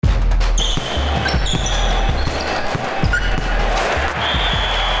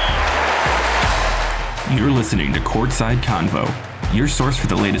listening to Courtside Convo, your source for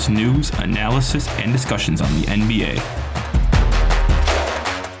the latest news, analysis, and discussions on the NBA.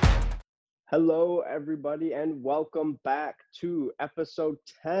 Hello, everybody, and welcome back to episode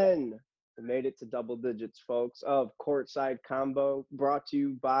 10. We made it to double digits, folks, of Courtside Convo, brought to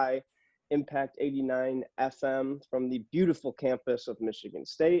you by Impact 89 FM from the beautiful campus of Michigan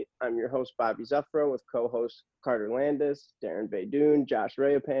State. I'm your host, Bobby Zeffro, with co-hosts Carter Landis, Darren Baydoun, Josh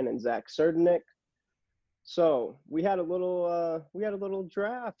Rayapan, and Zach Serdenik. So we had a little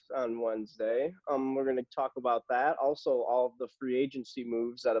draft on Wednesday. We're going to talk about that. Also, all of the free agency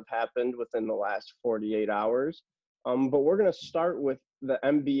moves that have happened within the last 48 hours. But we're going to start with the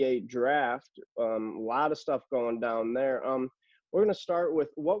NBA draft. A lot of stuff going down there. We're going to start with,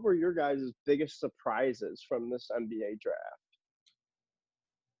 what were your guys' biggest surprises from this NBA draft?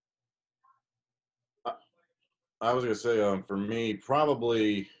 I was going to say, for me,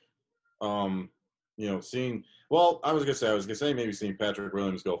 probably, I was going to say maybe seeing Patrick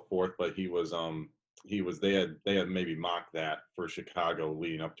Williams go fourth, but they had maybe mocked that for Chicago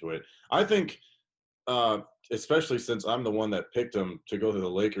leading up to it. I think, especially since I'm the one that picked him to go to the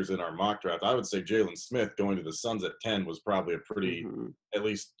Lakers in our mock draft, I would say Jalen Smith going to the Suns at 10 was probably a pretty, at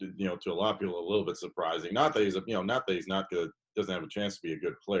least, to a lot of people, a little bit surprising. Not that he's not good, doesn't have a chance to be a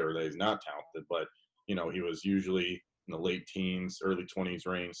good player, that he's not talented, but, he was usually in the late teens, early 20s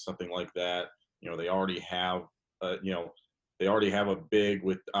range, something like that. They already have, a big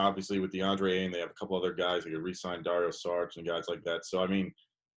with DeAndre, and they have a couple other guys. They could re-sign Dario Saric and guys like that. So,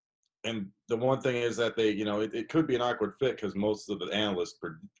 and the one thing is that they, it could be an awkward fit because most of the analysts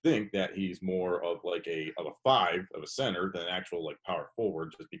think that he's more of like a five, of a center, than an actual like power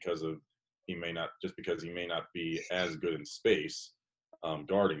forward, just because he may not be as good in space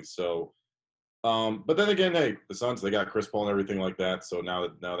guarding. So, but then again, hey, the Suns, they got Chris Paul and everything like that. So now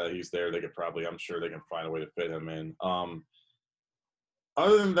that he's there, I'm sure they can find a way to fit him in.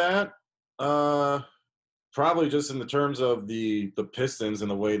 Other than that, probably just in the terms of the Pistons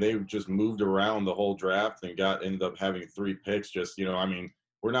and the way they've just moved around the whole draft and ended up having 3 picks. Just,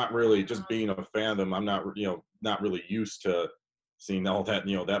 we're not really, just being a fan of them, I'm not really used to seeing all that,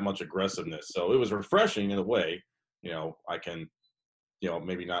 that much aggressiveness. So it was refreshing in a way. I can,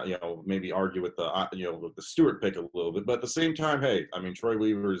 maybe not, maybe argue with with the Stewart pick a little bit, but at the same time, hey, Troy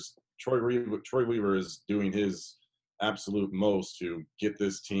Weaver is doing his absolute most to get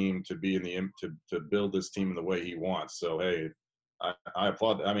this team to be to build this team in the way he wants. So, hey, I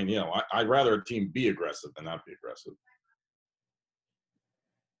applaud. I'd rather a team be aggressive than not be aggressive.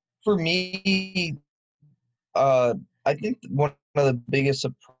 For me, I think one of the biggest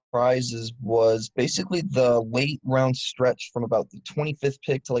surprises was basically the late round stretch from about the 25th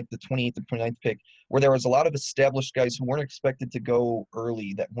pick to like the 28th or 29th pick, where there was a lot of established guys who weren't expected to go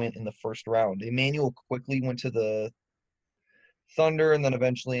early that went in the first round. Emmanuel quickly went to the Thunder and then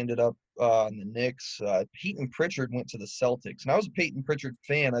eventually ended up on the Knicks. Peyton Pritchard went to the Celtics, and I was a Peyton Pritchard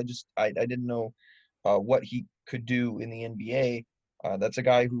fan. I didn't know what he could do in the NBA. That's a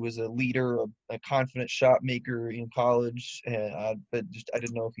guy who was a leader, a confident shot maker in college, but I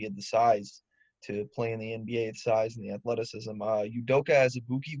didn't know if he had the size to play in the NBA, the size and the athleticism. Udoka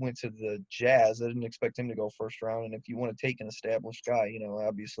Azubuike went to the Jazz. I didn't expect him to go first round, and if you want to take an established guy,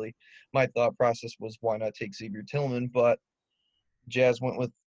 obviously my thought process was, why not take Xavier Tillman? But Jazz went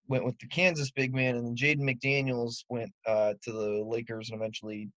with the Kansas big man, and then Jaden McDaniels went to the Lakers and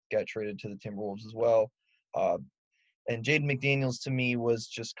eventually got traded to the Timberwolves as well. And Jaden McDaniels, to me, was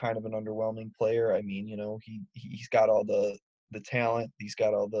just kind of an underwhelming player. He's got all the talent, he's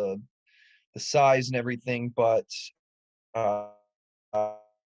got all the size and everything, but I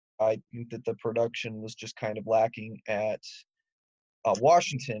think that the production was just kind of lacking at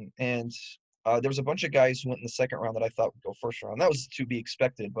Washington. And there was a bunch of guys who went in the second round that I thought would go first round. That was to be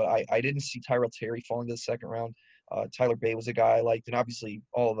expected, but I didn't see Tyrell Terry falling to the second round. Tyler Bay was a guy I liked, and obviously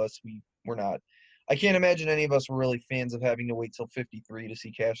all of us, we're not. I can't imagine any of us were really fans of having to wait till 53 to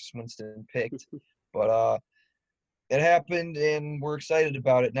see Cassius Winston picked, but it happened, and we're excited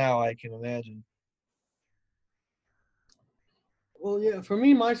about it now, I can imagine. Well, yeah, for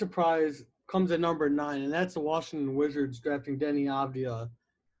me, my surprise comes at number 9, and that's the Washington Wizards drafting Denny Avdia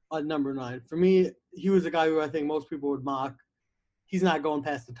at number 9. For me, he was a guy who I think most people would mock. He's not going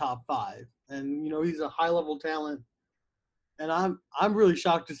past the top 5, and he's a high-level talent. And I'm really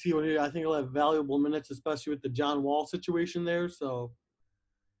shocked to see I think he'll have valuable minutes, especially with the John Wall situation there. So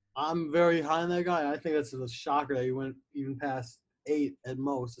I'm very high on that guy. I think that's a shocker that he went even past 8 at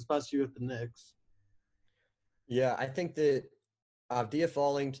most, especially with the Knicks. Yeah, I think that Avdia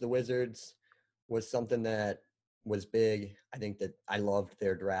falling to the Wizards was something that was big. I think that I loved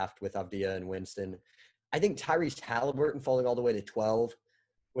their draft with Avdia and Winston. I think Tyrese Halliburton falling all the way to 12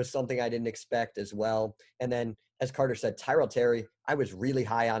 was something I didn't expect as well. And then, as Carter said, Tyrell Terry, I was really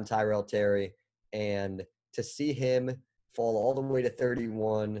high on Tyrell Terry. And to see him fall all the way to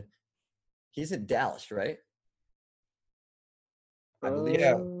 31, he's in Dallas, right? I believe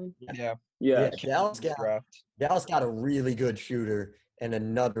Yeah. so. Yeah. Yeah, Yes. Dallas got a really good shooter and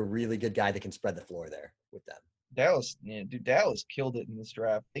another really good guy that can spread the floor there with them. Dallas killed it in this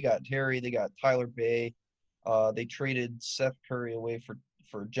draft. They got Terry, they got Tyler Bay. They traded Seth Curry away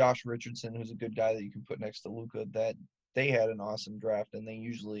for Josh Richardson, who's a good guy that you can put next to Luka. That they had an awesome draft, and they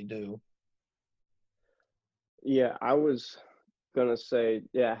usually do. Yeah, I was gonna say,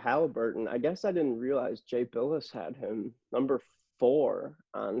 yeah, Halliburton. I guess I didn't realize Jay Billis had him number 4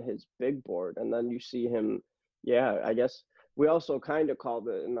 on his big board, and then you see him. Yeah, I guess we also kind of called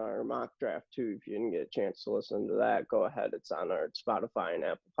it in our mock draft too. If you didn't get a chance to listen to that, go ahead. It's on our Spotify and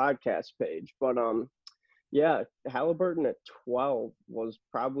Apple Podcast page. But yeah, Halliburton at 12 was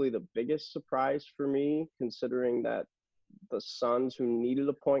probably the biggest surprise for me, considering that the Suns, who needed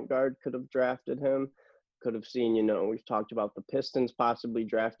a point guard, could have drafted him. Could have seen, we've talked about the Pistons possibly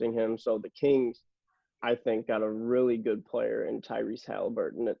drafting him. So the Kings, I think, got a really good player in Tyrese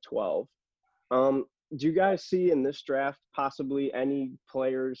Halliburton at 12. Do you guys see in this draft possibly any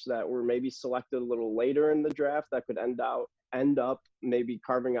players that were maybe selected a little later in the draft that could end up maybe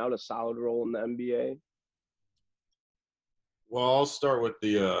carving out a solid role in the NBA? Well, I'll start with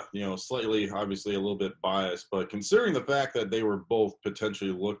the, slightly, obviously a little bit biased, but considering the fact that they were both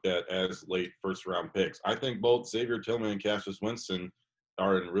potentially looked at as late first-round picks, I think both Xavier Tillman and Cassius Winston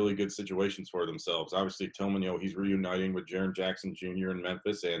are in really good situations for themselves. Obviously, Tillman, he's reuniting with Jaren Jackson Jr. in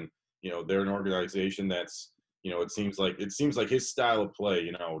Memphis, and they're an organization that's, it seems like his style of play,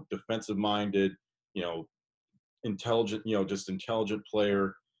 defensive-minded, intelligent, just intelligent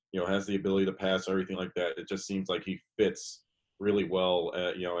player, has the ability to pass, everything like that. It just seems like he fits really well,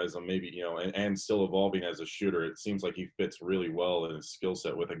 as a maybe, and still evolving as a shooter. It seems like he fits really well in his skill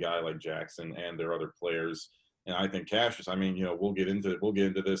set with a guy like Jackson and their other players. And I think Cassius, we'll get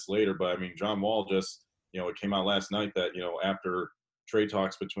into this later, but John Wall just, it came out last night that, after trade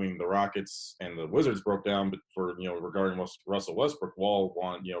talks between the Rockets and the Wizards broke down for, regarding Russell Westbrook, Wall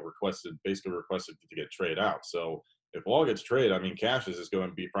requested to get traded out. So if Wall gets traded, Cassius is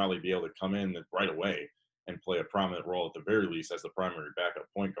going to probably be able to come in right away and play a prominent role at the very least as the primary backup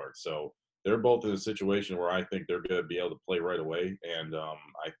point guard. So they're both in a situation where I think they're going to be able to play right away. And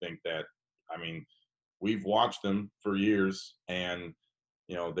I think that, we've watched them for years, and,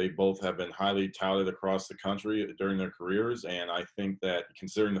 they both have been highly touted across the country during their careers. And I think that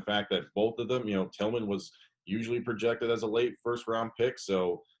considering the fact that both of them, Tillman was usually projected as a late first-round pick.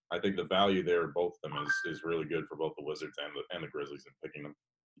 So I think the value there of both of them is really good for both the Wizards and the Grizzlies in picking them.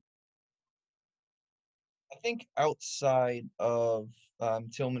 I think outside of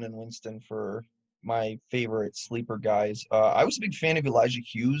Tillman and Winston for my favorite sleeper guys, I was a big fan of Elijah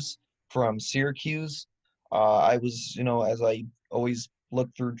Hughes from Syracuse. I was, as I always look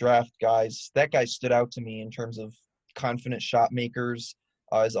through draft guys, that guy stood out to me in terms of confident shot makers.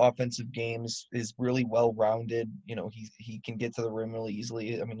 His offensive game is really well rounded. He can get to the rim really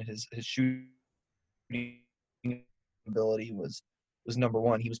easily. His shooting ability was number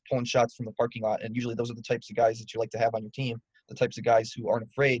one. He was pulling shots from the parking lot, and usually those are the types of guys that you like to have on your team, the types of guys who aren't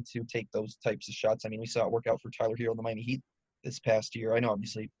afraid to take those types of shots. We saw it work out for Tyler Hero in the Miami Heat this past year. I know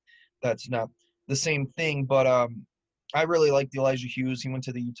obviously that's not the same thing, but I really liked Elijah Hughes. He went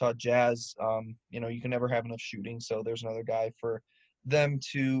to the Utah Jazz. You can never have enough shooting, so there's another guy for them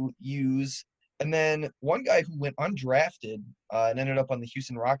to use. And then one guy who went undrafted and ended up on the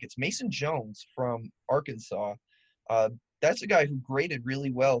Houston Rockets, Mason Jones from Arkansas. That's a guy who graded really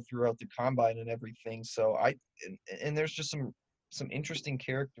well throughout the combine and everything. So and there's just some interesting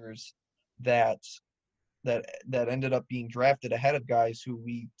characters that ended up being drafted ahead of guys who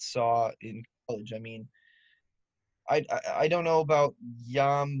we saw in college. I don't know about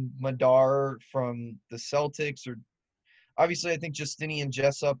Yam Madar from the Celtics, or obviously I think Justinian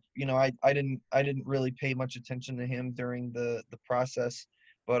Jessup. I didn't really pay much attention to him during the process,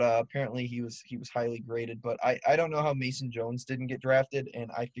 but apparently he was highly graded. But I don't know how Mason Jones didn't get drafted,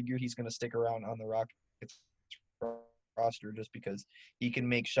 and I figure he's going to stick around on the Rockets roster just because he can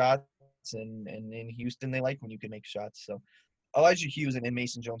make shots, and in Houston they like when you can make shots. So Elijah Hughes and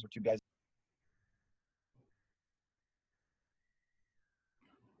Mason Jones were two guys.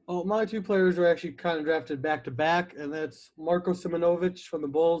 Oh, my two players are actually kind of drafted back to back, and that's Marko Simonovic from the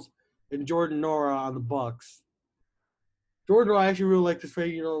Bulls and Jordan Nora on the Bucks. Jordan Nora, I actually really like this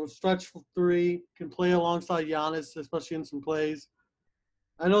trade. Stretch for three, can play alongside Giannis, especially in some plays.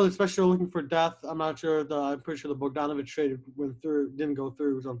 I know especially looking for depth. I'm pretty sure the Bogdanovich trade didn't go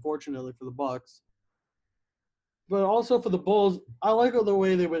through, which unfortunately for the Bucks. But also for the Bulls, I like the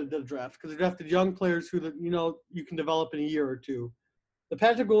way they went to the draft because they drafted young players who you can develop in a year or two. The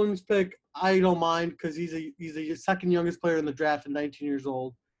Patrick Williams pick, I don't mind because he's the second youngest player in the draft at 19 years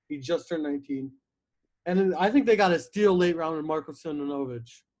old. He just turned 19. And then I think they got a steal late round in Marko Simonovic.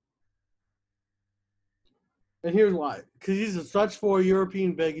 And here's why. Because he's a stretch four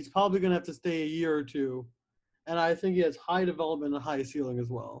European big. He's probably going to have to stay a year or two. And I think he has high development and high ceiling as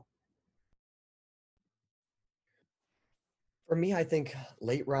well. For me, I think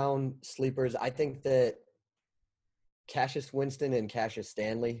late round sleepers, I think that Cassius Winston and Cassius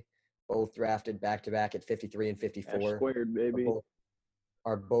Stanley, both drafted back-to-back at 53 and 54. Cash squared, baby.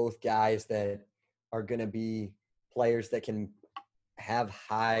 Are both guys that are going to be players that can have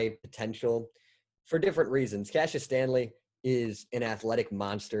high potential for different reasons. Cassius Stanley is an athletic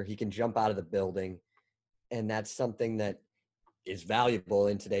monster. He can jump out of the building, and that's something that is valuable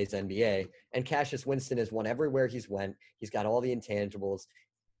in today's NBA. And Cassius Winston has won everywhere he's went. He's got all the intangibles.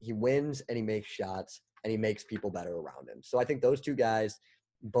 He wins and he makes shots and he makes people better around him. So I think those two guys,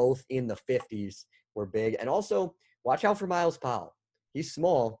 both in the 50s, were big. And also, watch out for Miles Powell. He's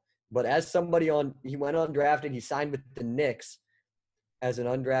small, but he went undrafted. He signed with the Knicks as an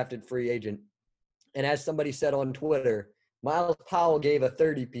undrafted free agent. And as somebody said on Twitter, Miles Powell gave a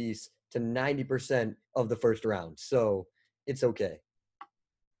 30-piece to 90% of the first round. So it's okay.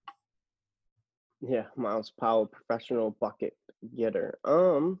 Yeah, Miles Powell, professional bucket getter.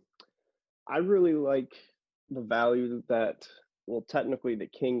 I really like the value that, well, technically the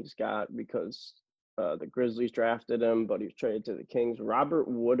Kings got because the Grizzlies drafted him, but he was traded to the Kings. Robert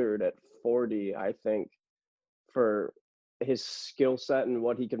Woodard at 40, I think, for his skill set and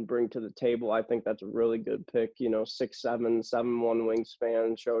what he can bring to the table, I think that's a really good pick. 6'7", 7'1"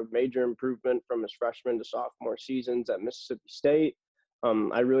 wingspan, showed major improvement from his freshman to sophomore seasons at Mississippi State.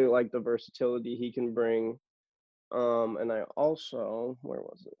 I really like the versatility he can bring. And I also, where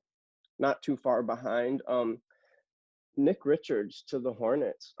was it? Not too far behind. Nick Richards to the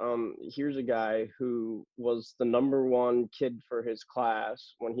Hornets. Here's a guy who was the number one kid for his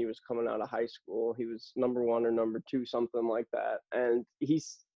class when he was coming out of high school. He was number one or number two, something like that. And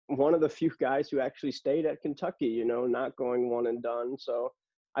he's one of the few guys who actually stayed at Kentucky, not going one and done. So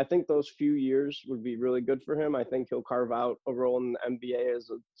I think those few years would be really good for him. I think he'll carve out a role in the NBA as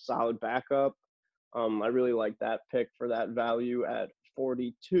a solid backup. I really like that pick for that value at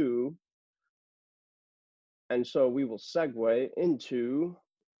 42. And so we will segue into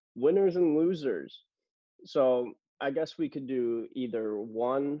winners and losers. So I guess we could do either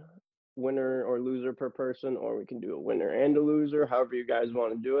one winner or loser per person, or we can do a winner and a loser, however you guys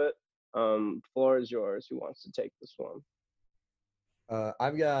want to do it. Floor is yours. Who wants to take this one?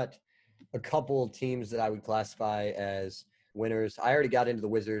 I've got a couple teams that I would classify as winners. I already got into the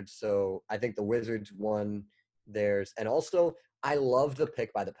Wizards, so I think the Wizards won theirs. And also, I love the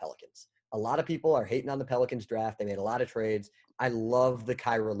pick by the Pelicans. A lot of people are hating on the Pelicans draft. They made a lot of trades. I love the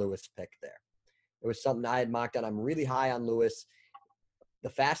Kyra Lewis pick there. It was something I had mocked on. I'm really high on Lewis, the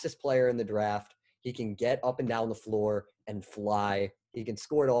fastest player in the draft. He can get up and down the floor and fly. He can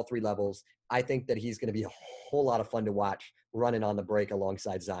score at all three levels. I think that he's going to be a whole lot of fun to watch running on the break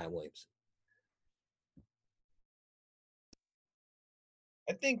alongside Zion Williamson.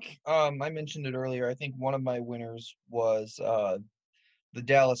 I think I mentioned it earlier. I think one of my winners was the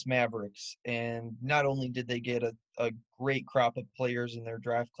Dallas Mavericks. And not only did they get a great crop of players in their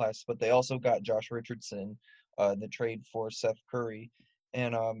draft class, but they also got Josh Richardson in the trade for Seth Curry.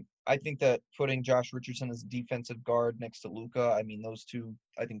 And I think that putting Josh Richardson as defensive guard next to Luka, I mean, those two,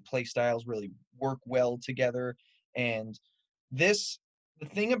 I think, play styles really work well together. And the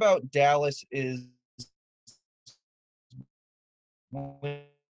thing about Dallas is when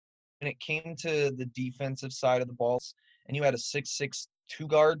it came to the defensive side of the balls, and you had a 6'6" two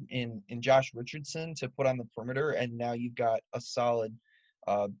guard in Josh Richardson to put on the perimeter, and now you've got a solid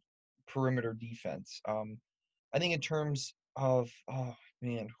perimeter defense. I think in terms of, oh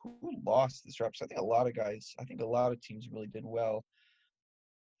man, who lost this draft? I think a lot of teams really did well.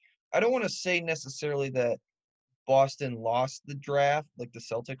 I don't want to say necessarily that Boston lost the draft, like the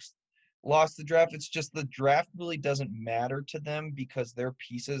Celtics lost the draft. It's just the draft really doesn't matter to them because their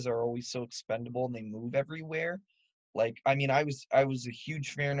pieces are always so expendable and they move everywhere. Like, I mean, I was a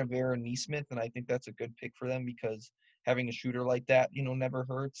huge fan of Aaron Nesmith, and I think that's a good pick for them because having a shooter like that, never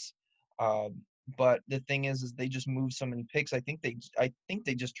hurts. But the thing is they just move so many picks. I think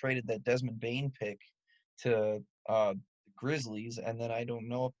they just traded that Desmond Bane pick to Grizzlies, and then I don't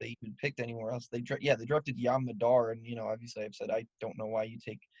know if they even picked anywhere else. They drafted Yam Madar, and obviously I've said I don't know why you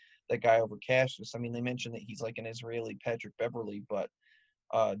take that guy over Cassius. I mean, they mentioned that he's like an Israeli Patrick Beverly, but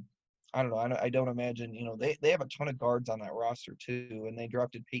I don't know. I don't imagine. They have a ton of guards on that roster too, and they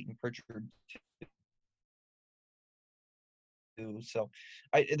drafted Peyton Pritchard too. So,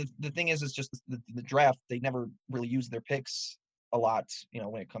 the thing is, it's just the draft. They never really use their picks a lot.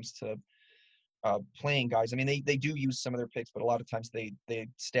 When it comes to playing guys. I mean, they do use some of their picks, but a lot of times they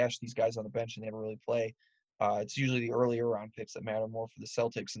stash these guys on the bench and they never really play. It's usually the earlier round picks that matter more for the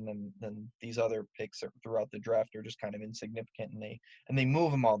Celtics, and then these other picks throughout the draft are just kind of insignificant, and they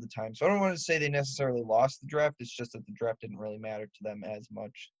move them all the time. So I don't want to say they necessarily lost the draft. It's just that the draft didn't really matter to them as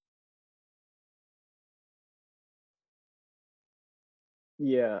much.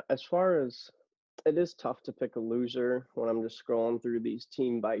 Yeah, as far as it is tough to pick a loser when I'm just scrolling through these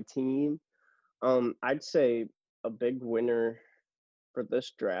team by team. I'd say a big winner for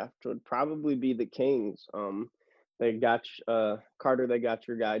this draft would probably be the Kings. They got Carter. They got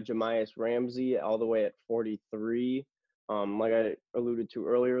your guy Jemias Ramsey all the way at 43. Like I alluded to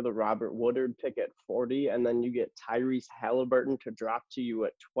earlier, the Robert Woodard pick at 40, and then you get Tyrese Halliburton to drop to you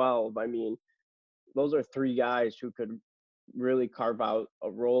at 12. I mean, those are three guys who could really carve out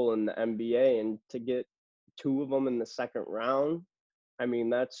a role in the NBA, and to get two of them in the second round, I mean,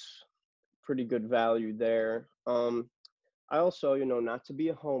 that's pretty good value there. I also, not to be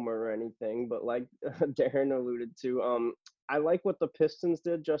a homer or anything, but like Darren alluded to, I like what the Pistons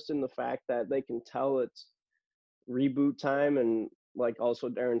did just in the fact that they can tell it's reboot time, and like also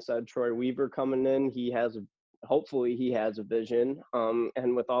Darren said, Troy Weaver coming in, hopefully he has a vision.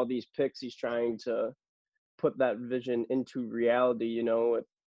 And with all these picks, he's trying to put that vision into reality, with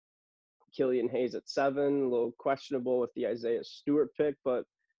Killian Hayes at 7, a little questionable with the Isaiah Stewart pick, but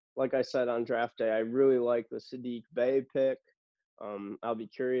like I said on draft day, I really like the Sadiq Bey pick. I'll be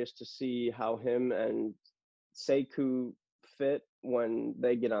curious to see how him and Sekou fit when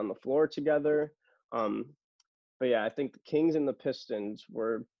they get on the floor together. But yeah, I think the Kings and the Pistons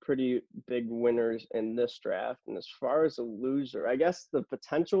were pretty big winners in this draft. And as far as a loser, I guess the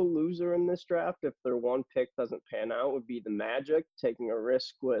potential loser in this draft, if their one pick doesn't pan out, would be the Magic, taking a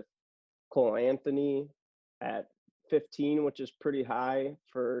risk with Cole Anthony at 15, which is pretty high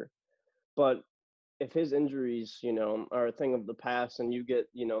but if his injuries, are a thing of the past, and you get,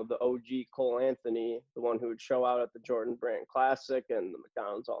 the OG Cole Anthony, the one who would show out at the Jordan Brand Classic and the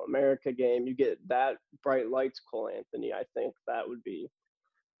McDonald's All-America game, you get that bright lights Cole Anthony, I think that would be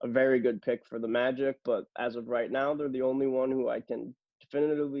a very good pick for the Magic. But as of right now, they're the only one who I can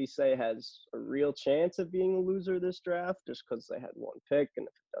definitively say has a real chance of being a loser this draft, just because they had one pick, and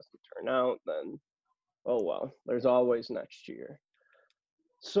if it doesn't turn out, then oh well, there's always next year.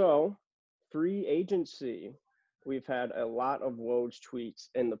 So free agency, we've had a lot of Woj tweets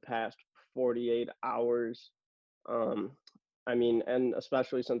in the past 48 hours. I mean, and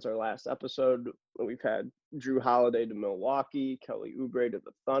especially since our last episode, we've had Drew Holiday to Milwaukee, Kelly Oubre to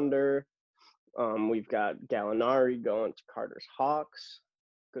the Thunder. We've got Gallinari going to Carter's Hawks.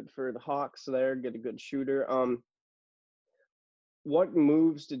 Good for the Hawks there, get a good shooter. What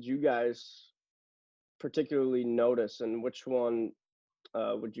moves did you guys particularly notice, and which one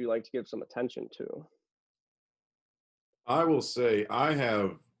would you like to give some attention to? I will say I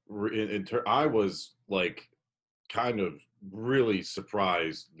was like kind of really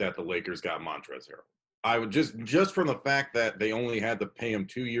surprised that the Lakers got Montrezl Harrell. I would just from the fact that they only had to pay him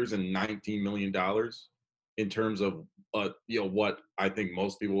 2 years and $19 million in terms of what I think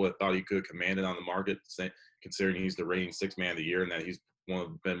most people would have thought he could have commanded on the market, considering he's the reigning sixth man of the year and that he's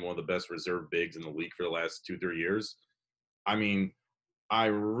been one of the best reserve bigs in the league for the last 2-3 years. I mean, I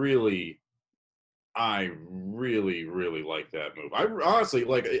really like that move. I honestly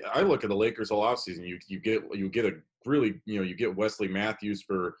I look at the Lakers all offseason. You get a really, you get Wesley Matthews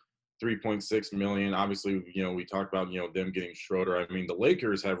for $3.6 million. Obviously, we talked about, them getting Schroeder. I mean, the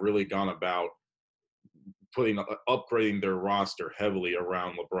Lakers have really gone about upgrading their roster heavily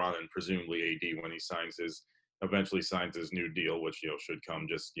around LeBron and presumably AD when he eventually signs his new deal, which, should come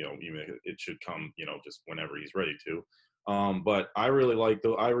just, even it should come, just whenever he's ready to. But I really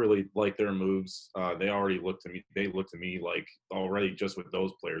like their moves. They look to me like already just with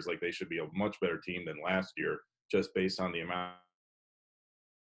those players, like they should be a much better team than last year, just based on the amount.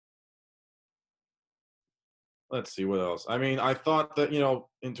 Let's see what else. I mean, I thought that,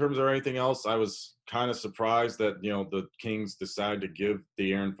 in terms of anything else, I was kind of surprised that, the Kings decided to give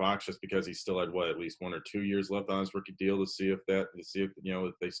De'Aaron Fox just because he still had at least 1 or 2 years left on his rookie deal to see if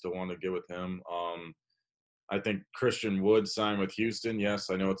if they still want to get with him. I think Christian Wood signed with Houston. Yes,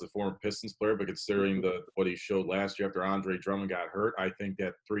 I know it's a former Pistons player, but considering what he showed last year after Andre Drummond got hurt, I think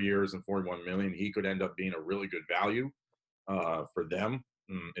that 3 years and $41 million, he could end up being a really good value for them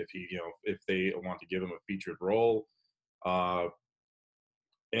if they want to give him a featured role.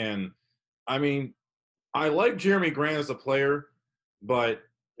 And I mean, I like Jeremy Grant as a player, but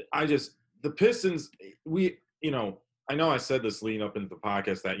the Pistons, I know I said this leading up into the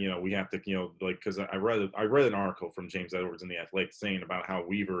podcast that, we have to, because I read an article from James Edwards in The Athletic saying about how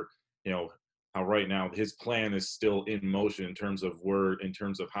Weaver, how right now his plan is still in motion in terms of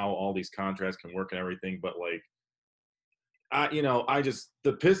how all these contracts can work and everything. But like,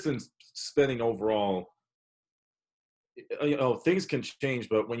 the Pistons spending overall, things can change,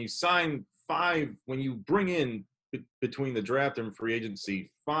 but when you bring in between the draft and free agency,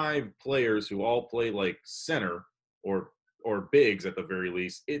 5 players who all play like center or bigs at the very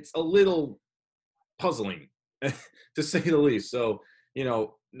least, it's a little puzzling to say the least. So,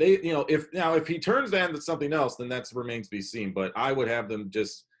 if he turns that into something else, then that remains to be seen. But I would have them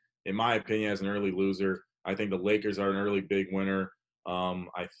just, in my opinion, as an early loser. I think the Lakers are an early big winner.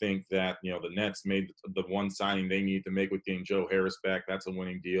 I think that, the Nets made the one signing they need to make with getting Joe Harris back. That's a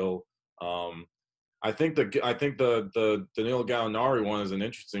winning deal. I think the Danilo Gallinari one is an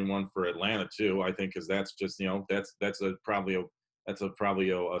interesting one for Atlanta too. I think because that's just that's probably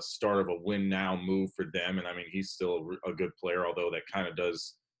a start of a win now move for them. And I mean, he's still a good player, although that kind of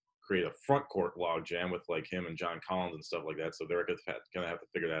does create a front court log jam with like him and John Collins and stuff like that. So they're gonna have to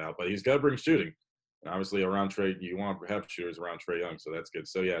figure that out. But he's got to bring shooting. And obviously around Trey, you want to have shooters around Trey Young, so that's good.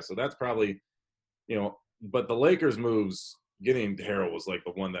 So yeah, so that's probably, but the Lakers moves, getting Harrell was like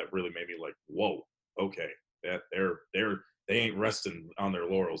the one that really made me like, whoa, okay, that they ain't resting on their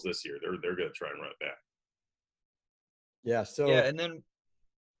laurels this year. They're gonna try and run it back. Yeah. So Yeah, and then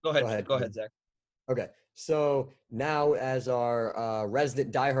go ahead, Zach. Okay, so now as our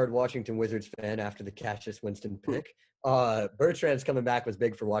resident diehard Washington Wizards fan after the Cassius Winston pick, Bertrand's coming back was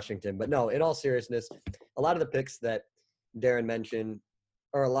big for Washington. But no, in all seriousness, a lot of the picks that Darren mentioned,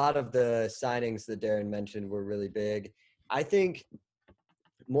 or a lot of the signings that Darren mentioned were really big. I think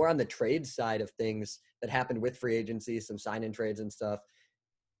more on the trade side of things that happened with free agency, some sign-in trades and stuff.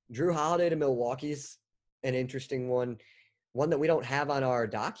 Drew Holiday to Milwaukee's an interesting one. One that we don't have on our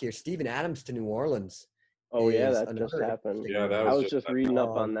doc here, Steven Adams to New Orleans. Oh yeah, that just happened. Yeah, I was just reading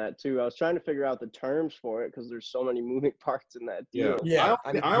up on that too. I was trying to figure out the terms for it because there's so many moving parts in that deal. Yeah.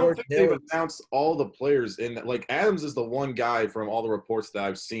 I don't think they've announced all the players in that. Like Adams is the one guy from all the reports that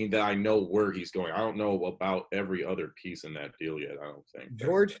I've seen that I know where he's going. I don't know about every other piece in that deal yet. I don't think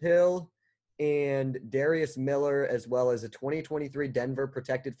George Hill and Darius Miller, as well as a 2023 Denver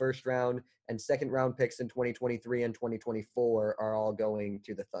protected first round and second round picks in 2023 and 2024 are all going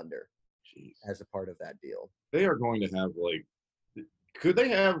to the Thunder. Jeez. As a part of that deal. They are going to have could they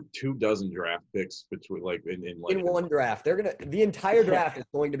have 24 draft picks between in one draft? The entire draft is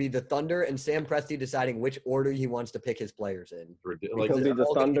going to be the Thunder and Sam Presti deciding which order he wants to pick his players in. It'll be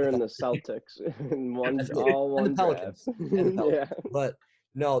the Thunder and the Celtics in one draft. Yeah. But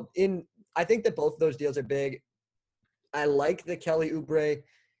no, I think that both of those deals are big. I like the Kelly Oubre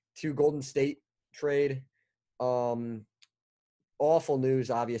to Golden State trade. Awful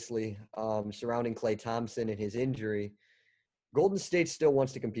news, obviously, surrounding Klay Thompson and his injury. Golden State still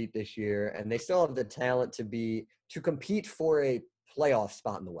wants to compete this year, and they still have the talent to compete for a playoff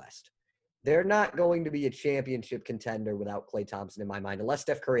spot in the West. They're not going to be a championship contender without Klay Thompson, in my mind, unless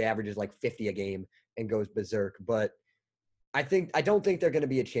Steph Curry averages like 50 a game and goes berserk. But I don't think they're going to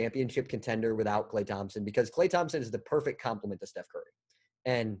be a championship contender without Klay Thompson, because Klay Thompson is the perfect complement to Steph Curry.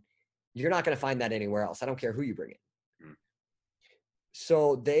 And you're not going to find that anywhere else. I don't care who you bring in.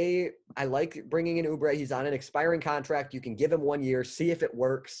 So I like bringing in Oubre. He's on an expiring contract. You can give him 1 year, see if it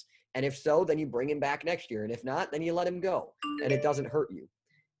works. And if so, then you bring him back next year. And if not, then you let him go. And it doesn't hurt you.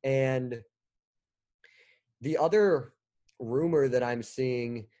 And the other rumor that I'm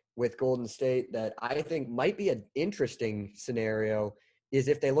seeing with Golden State that I think might be an interesting scenario is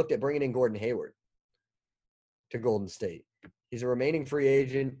if they looked at bringing in Gordon Hayward to Golden State. He's a remaining free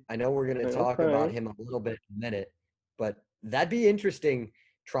agent. I know we're going to talk about him a little bit in a minute, but that'd be interesting,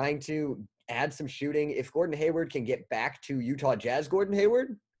 trying to add some shooting. If Gordon Hayward can get back to Utah Jazz Gordon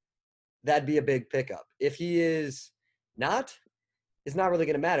Hayward, that'd be a big pickup. If he is not, it's not really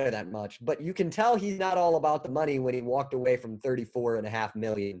going to matter that much. But you can tell he's not all about the money when he walked away from $34.5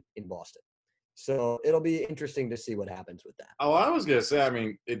 million in Boston. So it'll be interesting to see what happens with that. Oh, I was gonna say, I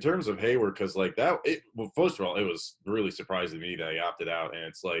mean, in terms of Hayward, because first of all, it was really surprising to me that he opted out, and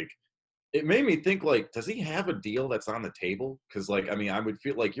it's like, it made me think, does he have a deal that's on the table? Because, I would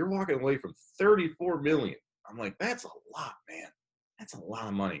feel like you're walking away from $34 million I'm like, that's a lot, man. That's a lot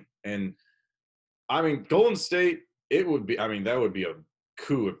of money. And I mean, Golden State, it would be. I mean, that would be a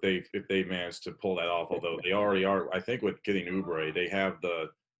coup if they managed to pull that off. Although they already are. I think with getting Oubre, they have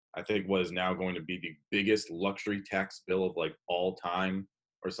I think what is now going to be the biggest luxury tax bill of like all time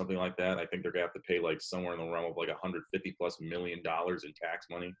or something like that. I think they're gonna have to pay like somewhere in the realm of like $150+ million in tax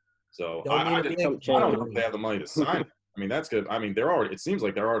money. So Don't mean I a just thing. I don't know if they have the money to sign him. I mean, that's good. I mean, they're already. It seems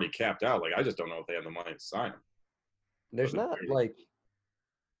like they're already capped out. Like I just don't know if they have the money to sign him. There's not like,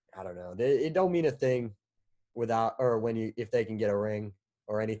 I don't know. It don't mean a thing without, or if they can get a ring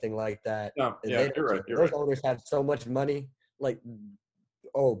or anything like that. No, They yeah, don't you're right. care. You're Those right. owners have so much money. Like,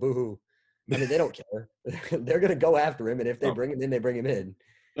 oh, boo-hoo. I mean, they don't care. They're going to go after him, and if they No. bring him in, they bring him in.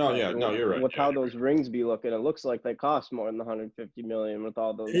 No, yeah, no, you're right. With Yeah, how you're those rings be looking, it looks like they cost more than 150 million with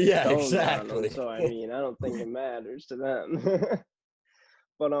all those Yeah, stones on exactly. them. So I mean, I don't think it matters to them.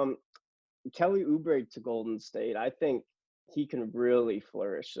 But Kelly Oubre to Golden State, I think he can really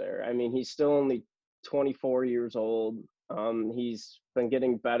flourish there. I mean, he's still only 24 years old. He's been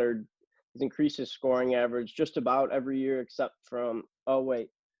getting better. He's increased his scoring average just about every year, except from, oh wait,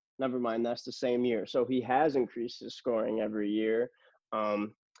 never mind, that's the same year. So he has increased his scoring every year.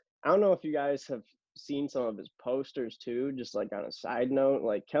 I don't know if you guys have seen some of his posters too, just like on a side note.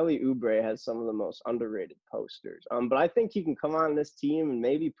 Like Kelly Oubre has some of the most underrated posters. But I think he can come on this team and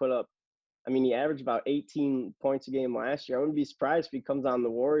maybe put up, I mean, he averaged about 18 points a game last year. I wouldn't be surprised if he comes on the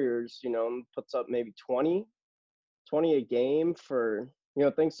Warriors, and puts up maybe 20 a game for,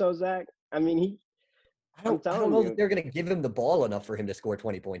 think so, Zach? I mean, I don't know that they're going to give him the ball enough for him to score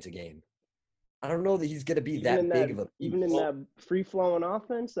 20 points a game. I don't know that he's going to be that big of a piece. Even in that free-flowing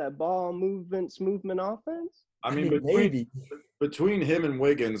offense, that ball movement offense? I mean, between him and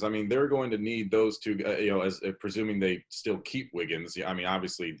Wiggins, I mean, they're going to need those two, as presuming they still keep Wiggins. I mean,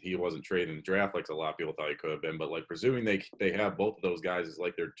 obviously he wasn't traded in the draft like a lot of people thought he could have been, but like presuming they have both of those guys as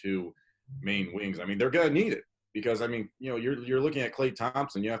like their two main wings. I mean, they're going to need it because I mean, you're looking at Klay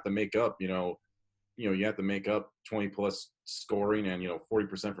Thompson, you have to make up, you have to make up 20+ scoring and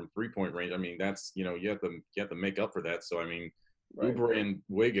 40% from 3-point range. I mean, that's you have to make up for that. So I mean, right. Oubre and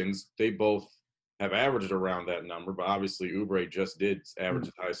Wiggins, they both have averaged around that number, but obviously Oubre just did average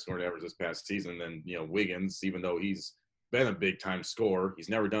the highest scoring average this past season. And then Wiggins, even though he's been a big time scorer, he's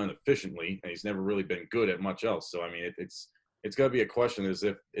never done it efficiently, and he's never really been good at much else. So I mean, it's got to be a question as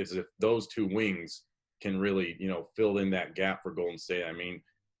if those two wings can really fill in that gap for Golden State. I mean,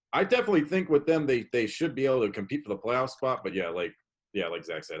 I definitely think with them they should be able to compete for the playoff spot. But like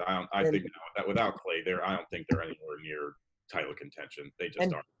Zach said, I think that without Klay there, I don't think they're anywhere near title contention. They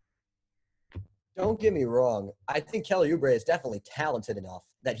just aren't. Don't get me wrong. I think Kelly Oubre is definitely talented enough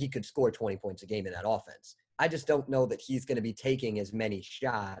that he could score 20 points a game in that offense. I just don't know that he's going to be taking as many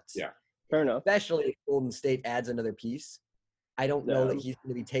shots. Yeah, fair enough. Especially if Golden State adds another piece. I don't know that he's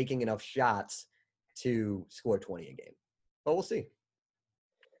going to be taking enough shots to score 20 a game. But we'll see.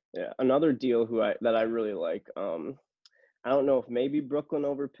 Yeah, another deal that I really like. I don't know if maybe Brooklyn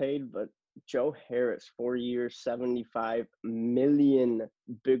overpaid, but Joe Harris, 4 years, 75 million,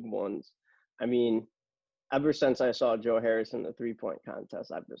 big ones. I mean, ever since I saw Joe Harris in the 3-point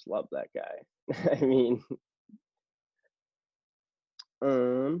contest, I've just loved that guy. I mean,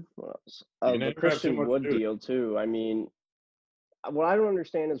 what else? The Christian Wood deal too. I mean, what I don't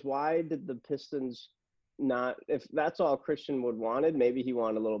understand is why did the Pistons not, if that's all Christian Wood wanted, maybe he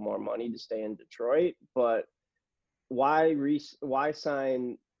wanted a little more money to stay in Detroit, but why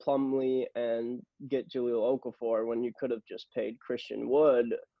sign Plumlee and get Jahlil Okafor when you could have just paid Christian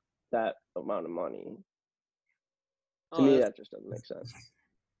Wood that amount of money? To me, that just doesn't make sense.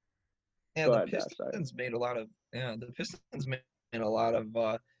 Yeah, the Pistons made a lot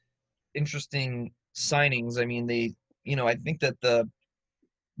of interesting signings. I mean, I think that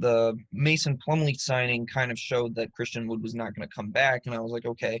the Mason Plumlee signing kind of showed that Christian Wood was not going to come back, and I was like,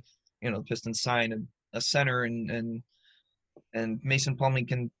 okay, the Pistons signed a center, and Mason Plumlee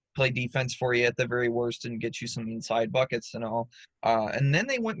can play defense for you at the very worst and get you some inside buckets and all. And then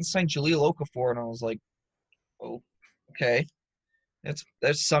they went and signed Jahlil Okafor, and I was like, oh, okay,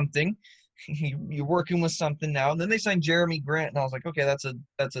 that's something. You're working with something now. And then they signed Jeremy Grant, and I was like, okay, that's a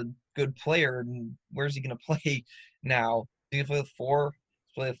good player. And where's he going to play now? Is he going to play with 4?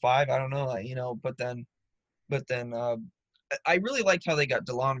 Play with 5? I don't know. But then I really liked how they got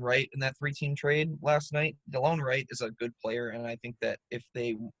DeLon Wright in that 3-team trade last night. DeLon Wright is a good player, and I think that if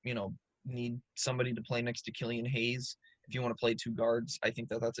they need somebody to play next to Killian Hayes, if you want to play 2 guards, I think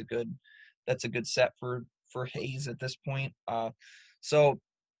that's a good set for Hayes at this point. So,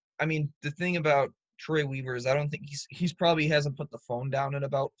 I mean, the thing about Troy Weavers, I don't think he's probably hasn't put the phone down in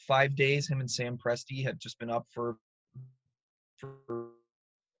about 5 days. Him and Sam Presti have just been up for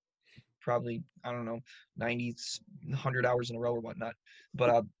probably, I don't know, 90, 100 hours in a row or whatnot.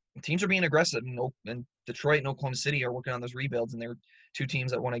 But teams are being aggressive, and Detroit and Oklahoma City are working on those rebuilds, and they're two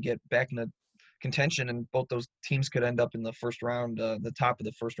teams that want to get back in the contention, and both those teams could end up in the first round, the top of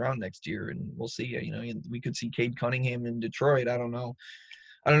the first round next year, and we'll see. You know, we could see Cade Cunningham in Detroit. I don't know,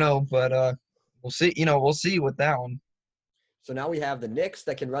 but we'll see. You know, we'll see with that one. So now we have the Knicks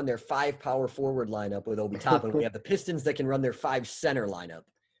that can run their 5 power forward lineup with Obi Toppin. We have the Pistons that can run their 5 center lineup.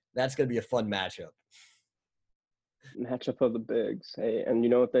 That's going to be a fun matchup. Matchup of the bigs. Hey, and you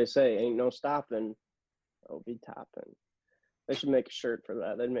know what they say, ain't no stopping Obi Toppin. They should make a shirt for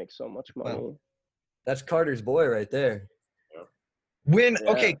that. They'd make so much money. Wow. That's Carter's boy right there.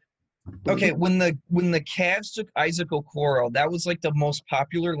 Okay, when the Cavs took Isaac Okoro, that was like the most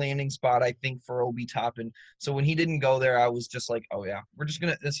popular landing spot, I think, for Obi Toppin. So when he didn't go there, I was just like, oh yeah, we're just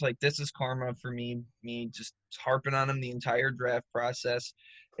gonna. It's like, this is karma for me just harping on him the entire draft process,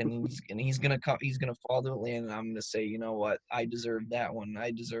 and he's gonna come. He's gonna fall to Atlanta, and I'm gonna say, you know what, I deserve that one.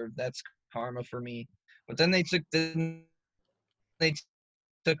 That's karma for me. But then they took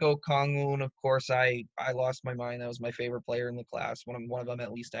Okongwu, and of course I lost my mind. That was my favorite player in the class. One of them,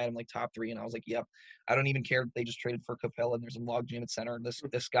 at least I had him like top 3, and I was like, yep, I don't even care if they just traded for Capella and there's a logjam at center.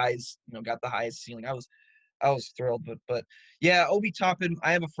 This guy's, you know, got the highest ceiling. I was thrilled, but yeah, Obi Toppin.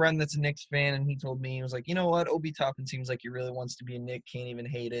 I have a friend that's a Knicks fan, and he told me, he was like, you know what, Obi Toppin seems like he really wants to be a Knick, can't even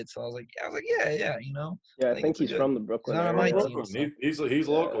hate it. So I was like, yeah, you know. Yeah, I think he's from the Brooklyn area. Not on my Brooklyn. team, He's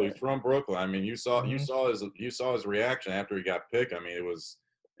local. He's from Brooklyn. I mean, you saw Mhm. you saw his reaction after he got picked. I mean, it was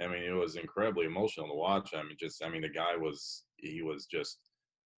incredibly emotional to watch. The guy was just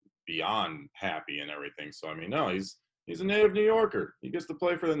beyond happy and everything. So I mean, no, he's a native New Yorker. He gets to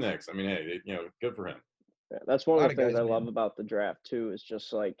play for the Knicks. I mean, hey, good for him. Yeah, that's one A of lot the of things guys, I love man. about the draft too. Is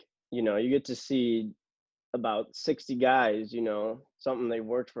just like, you know, you get to see about 60 guys, you know, something they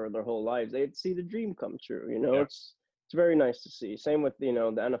worked for their whole lives. They see the dream come true. You know, Yeah. it's very nice to see. Same with, you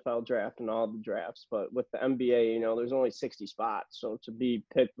know, the NFL draft and all the drafts, but with the NBA, you know, there's only 60 spots. So to be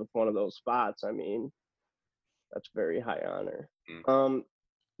picked with one of those spots, I mean, that's very high honor. Mm.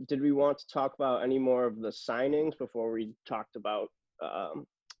 Did we want to talk about any more of the signings before we talked about um,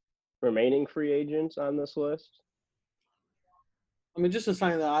 remaining free agents on this list? I mean, just a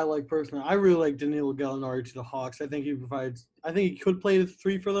sign that I like personally. I really like Danilo Gallinari to the Hawks. I think he could play the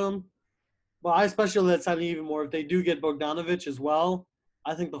 3 for them. But I especially like that signing even more. If they do get Bogdanovic as well,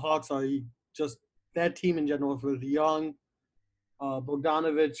 I think the Hawks are just that team in general with Young,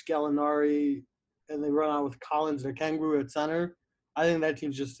 Bogdanovic, Gallinari, and they run out with Collins or Kangaroo at center. I think that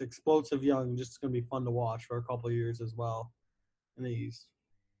team's just explosive young, just going to be fun to watch for a couple of years as well in the East.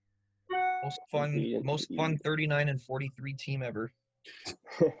 Most fun 39 and 43 team ever.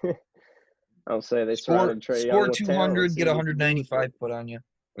 I'll say they Score surrounded Trae Young with 200, talent, get see what he can do with 195 it. put on you.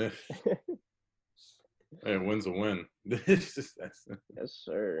 Hey, a win's a win. Yes,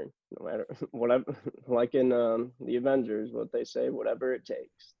 sir. No matter whatever, like in the Avengers, what they say, whatever it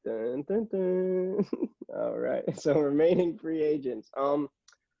takes. Dun, dun, dun. All right. So remaining free agents.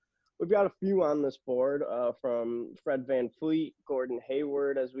 We've got a few on this board. From Fred VanVleet, Gordon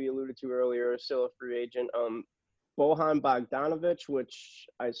Hayward, as we alluded to earlier, still a free agent. Bojan Bogdanovic, which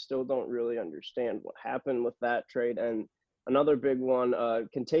I still don't really understand what happened with that trade, and another big one,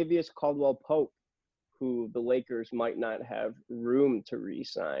 Kentavious Caldwell-Pope, who the Lakers might not have room to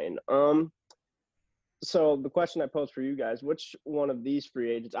re-sign. So the question I pose for you guys, which one of these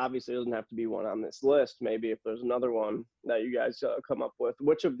free agents, obviously it doesn't have to be one on this list, maybe if there's another one that you guys come up with,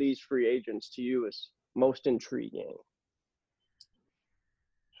 which of these free agents to you is most intriguing?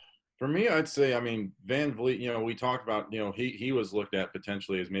 For me, I'd say, Van Vliet, we talked about, he was looked at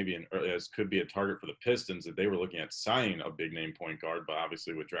potentially as as could be a target for the Pistons if they were looking at signing a big name point guard, but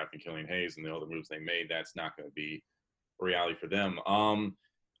obviously with drafting Killian Hayes and the other moves they made, that's not going to be a reality for them.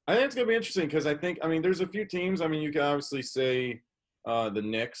 I think it's going to be interesting because there's a few teams. You can obviously say the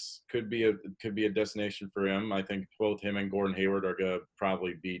Knicks could be a destination for him. I think both him and Gordon Hayward are going to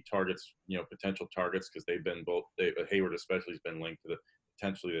probably be targets, potential targets, because Hayward especially has been linked to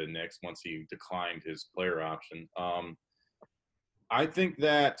potentially the Knicks once he declined his player option. I think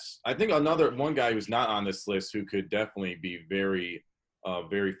another one guy who's not on this list who could definitely be very,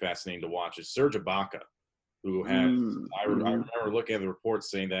 very fascinating to watch is Serge Ibaka, who has. I remember looking at the report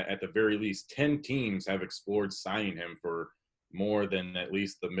saying that at the very least 10 teams have explored signing him for more than at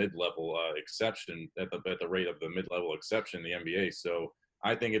least the mid-level exception at the rate of the mid-level exception in the NBA. So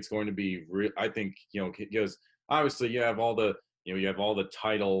I think it's going to be. I think because obviously you have all the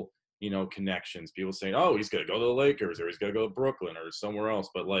title connections. People saying, "Oh, he's gonna go to the Lakers, or he's gonna go to Brooklyn, or somewhere else."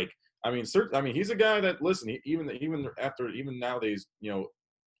 But like, I mean, he's a guy that even nowadays,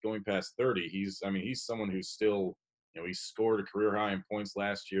 going past 30, he's someone who's still, he scored a career high in points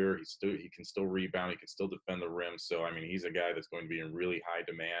last year. He can still rebound. He can still defend the rim. So I mean, he's a guy that's going to be in really high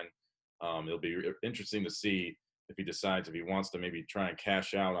demand. It'll be interesting to see if he wants to maybe try and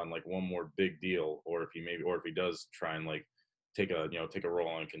cash out on like one more big deal, or if he does try and like take a role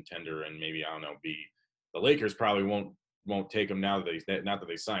on a contender, and maybe, I don't know, the Lakers probably won't take him now that not that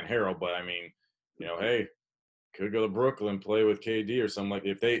they signed Harrell, but I mean, hey, could go to Brooklyn, play with KD or something. Like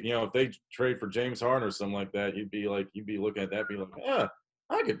if they trade for James Harden or something like that, you'd be looking at that, be like, yeah,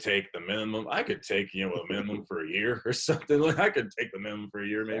 I could take the minimum. I could take a minimum for a year or something. Like I could take the minimum for a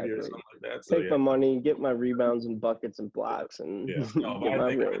year maybe, or something like that. So, take my money, get my rebounds and buckets and blocks, and get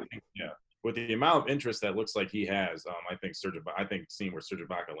my ring. With the amount of interest that looks like he has, I think seeing where Serge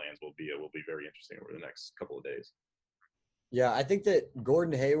Ibaka lands will be very interesting over the next couple of days. Yeah, I think that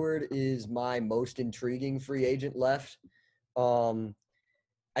Gordon Hayward is my most intriguing free agent left.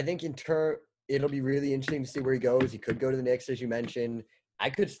 I think it'll be really interesting to see where he goes. He could go to the Knicks, as you mentioned. I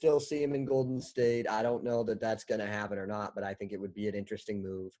could still see him in Golden State. I don't know that that's going to happen or not, but I think it would be an interesting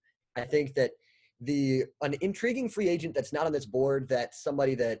move. I think that an intriguing free agent that's not on this board, that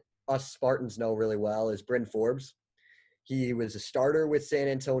somebody that us Spartans know really well, is Bryn Forbes. He was a starter with San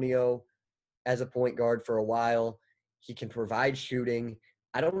Antonio as a point guard for a while. He can provide shooting.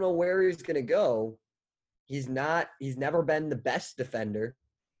 I don't know where he's going to go. He's never been the best defender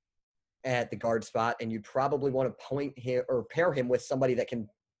at the guard spot, and you probably want to point him or pair him with somebody that can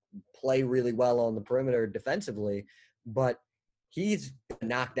play really well on the perimeter defensively, but he's going to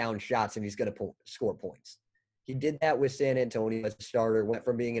knock down shots and he's going to score points. He did that with San Antonio as a starter, went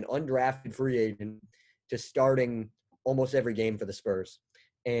from being an undrafted free agent to starting almost every game for the Spurs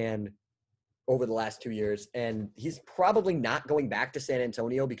and over the last 2 years. And he's probably not going back to San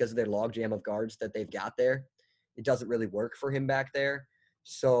Antonio because of their logjam of guards that they've got there. It doesn't really work for him back there.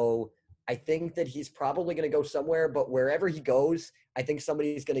 So I think that he's probably going to go somewhere, but wherever he goes, I think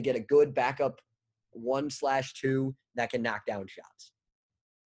somebody's going to get a good backup 1/2 that can knock down shots.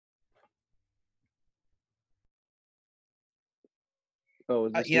 Oh,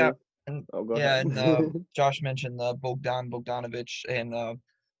 is this Yeah. me? And, go yeah, ahead. and Josh mentioned Bogdanovich, and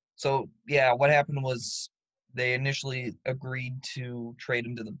so yeah, what happened was they initially agreed to trade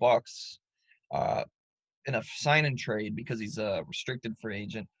him to the Bucks in a sign and trade because he's a restricted free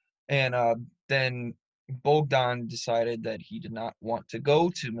agent, and then Bogdan decided that he did not want to go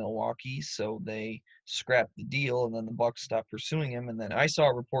to Milwaukee, so they scrapped the deal, and then the Bucks stopped pursuing him. And then I saw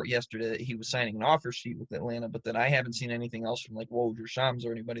a report yesterday that he was signing an offer sheet with Atlanta, but then I haven't seen anything else from like Woj or Shams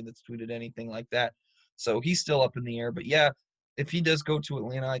or anybody that's tweeted anything like that. So he's still up in the air. But yeah, if he does go to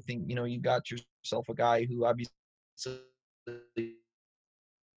Atlanta, I think you got yourself a guy who obviously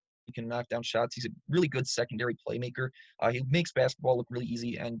can knock down shots. He's a really good secondary playmaker. He makes basketball look really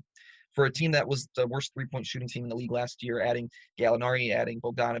easy, and for a team that was the worst three-point shooting team in the league last year, adding Gallinari, adding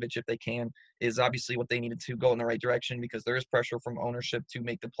Bogdanovich if they can, is obviously what they needed to go in the right direction because there is pressure from ownership to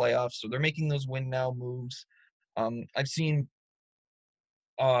make the playoffs. So they're making those win-now moves. I've seen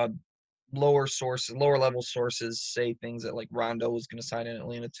lower-level sources say things that like Rondo is going to sign in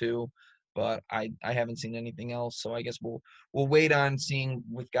Atlanta too, but I haven't seen anything else. So I guess we'll wait on seeing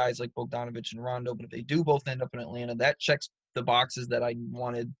with guys like Bogdanovich and Rondo. But if they do both end up in Atlanta, that checks the boxes that I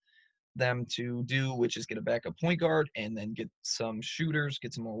wanted them to do, which is get a backup point guard and then get some shooters,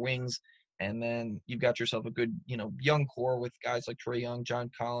 get some more wings, and then you've got yourself a good, young core with guys like Trae Young,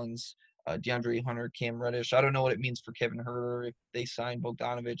 John Collins, DeAndre Hunter, Cam Reddish. I don't know what it means for Kevin Huerter if they sign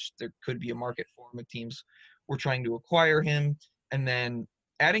Bogdanovich. There could be a market for him if teams were trying to acquire him. And then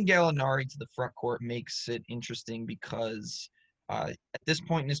adding Gallinari to the front court makes it interesting because at this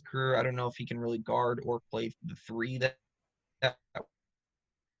point in his career, I don't know if he can really guard or play the three that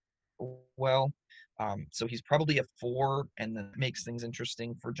well. So he's probably a 4, and that makes things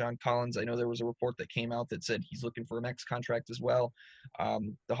interesting for John Collins. I know there was a report that came out that said he's looking for a max contract as well.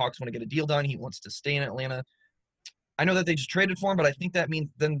 The Hawks want to get a deal done. He wants to stay in Atlanta. I know that they just traded for him, but I think that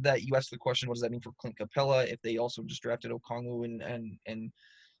means then that you ask the question, what does that mean for Clint Capella if they also just drafted Okongwu and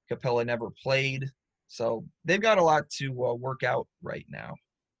Capella never played? So they've got a lot to work out right now.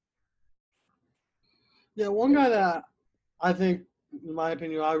 Yeah, one guy that I think, in my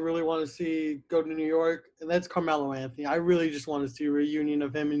opinion, I really want to see go to New York, and that's Carmelo Anthony. I really just want to see a reunion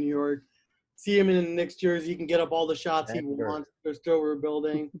of him in New York. See him in the Knicks jersey. He can get up all the shots he wants. They're still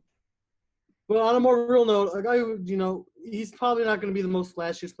rebuilding. But on a more real note, a guy who, he's probably not going to be the most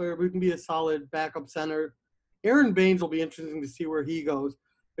flashiest player, but he can be a solid backup center. Aaron Baines will be interesting to see where he goes.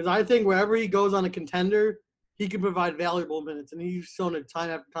 Because I think wherever he goes on a contender, he can provide valuable minutes, and he's shown it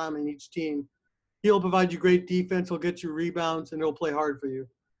time after time in each team. He'll provide you great defense. He'll get you rebounds, and he'll play hard for you.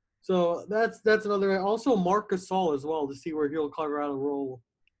 So that's another. Also, Marc Gasol as well, to see where he'll carve out a role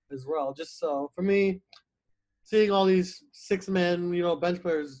as well. Just so for me, seeing all these 6-man, bench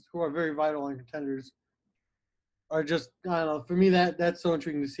players who are very vital on contenders are just, I don't know. For me, that's so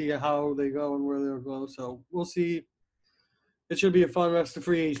intriguing to see how they go and where they'll go. So we'll see. It should be a fun rest of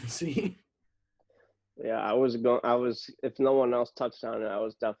free agency. Yeah, if no one else touched on it, I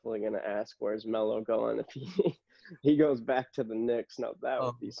was definitely gonna ask where's Melo going if he goes back to the Knicks. No, that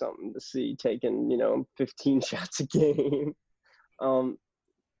would be something to see, taking 15 shots a game.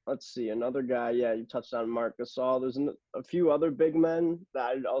 Let's see, another guy. Yeah, you touched on Marc Gasol. There's a few other big men that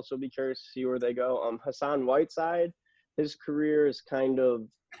I'd also be curious to see where they go. Hassan Whiteside, his career is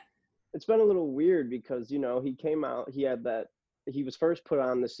it's been a little weird because he came out, he was first put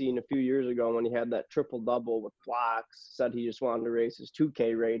on the scene a few years ago when he had that triple-double with blocks, said he just wanted to raise his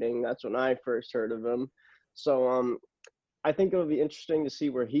 2K rating. That's when I first heard of him. So I think it'll be interesting to see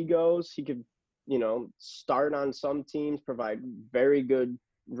where he goes. He could, start on some teams, provide very good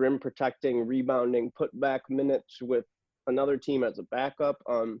rim protecting, rebounding, putback minutes with another team as a backup.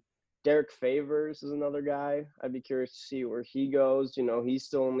 Derek Favors is another guy. I'd be curious to see where he goes. He's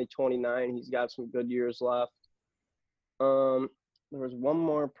still only 29. He's got some good years left. There was one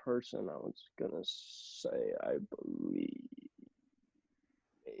more person I was gonna say, I believe.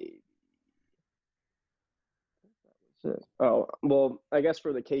 Maybe. That was it. Oh, well, I guess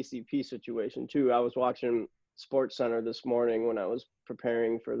for the KCP situation too, I was watching SportsCenter this morning when I was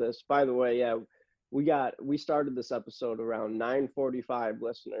preparing for this. By the way, yeah, we started this episode around 9:45,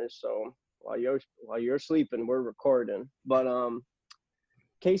 listeners. So while you're sleeping, we're recording. But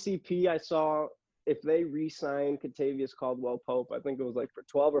KCP, I saw, if they re-sign Kentavious Caldwell-Pope, I think it was like for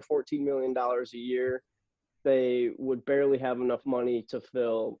 $12 or $14 million a year, they would barely have enough money to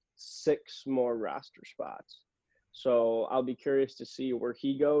fill 6 more roster spots. So I'll be curious to see where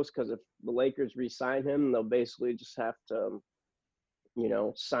he goes, because if the Lakers re-sign him, they'll basically just have to,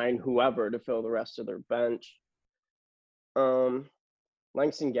 sign whoever to fill the rest of their bench.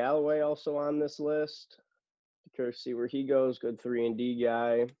 Langston Galloway also on this list. Be curious to see where he goes. Good 3-and-D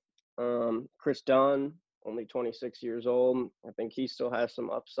guy. Chris Dunn, only 26 years old. I think he still has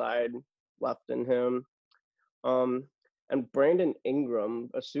some upside left in him. And Brandon Ingram,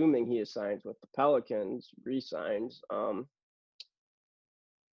 assuming he signs with the Pelicans, re-signs. Who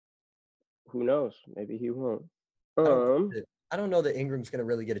knows? Maybe he won't. I don't know that Ingram's going to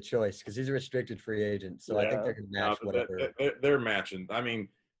really get a choice because he's a restricted free agent. So I think they're going to match whatever. They're matching. I mean,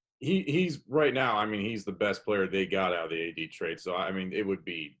 he's right now. I mean, he's the best player they got out of the AD trade. So I mean, it would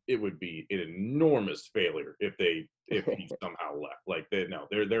be an enormous failure if he somehow left. Like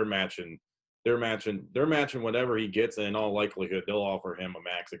they're matching. They're matching whatever he gets, and in all likelihood, they'll offer him a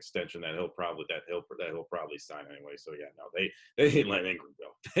max extension that he'll probably sign anyway. So yeah, no, they ain't letting Ingram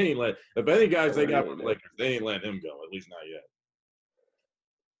go. They ain't let, if any guys they got from the Lakers, they ain't letting him go, at least not yet.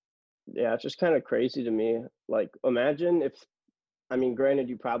 Yeah, it's just kind of crazy to me. Like, imagine if, I mean, granted,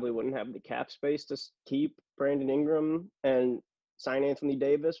 you probably wouldn't have the cap space to keep Brandon Ingram and sign Anthony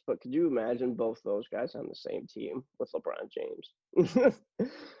Davis, but could you imagine both those guys on the same team with LeBron James?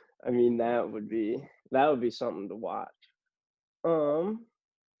 I mean, that would be something to watch.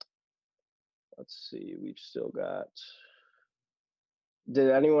 Let's see, we've still got.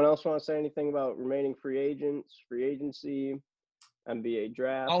 Did anyone else want to say anything about remaining free agents, free agency, NBA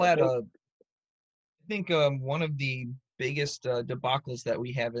draft? I'll add I think one of the biggest debacles that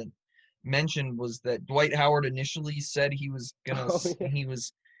we haven't mentioned was that Dwight Howard initially said he was gonna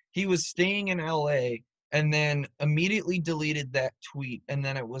he was staying in LA, and then immediately deleted that tweet, and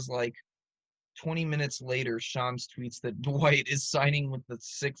then it was like 20 minutes later, Shams tweets that Dwight is signing with the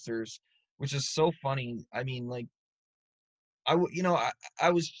Sixers, which is so funny. I mean, like, I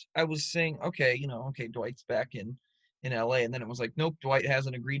was saying, okay, Dwight's back in LA, and then it was like, nope, Dwight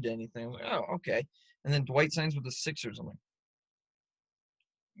hasn't agreed to anything. I was like, oh, okay. And then Dwight signs with the Sixers. I'm like,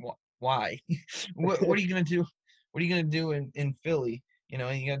 why? What are you gonna do? What are you gonna do in Philly? You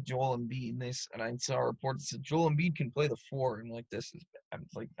got Joel Embiid, and I saw a report that said Joel Embiid can play the 4, and like this is. I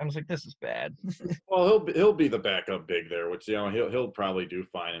was like, this is bad. Well, he'll be the backup big there, which he'll probably do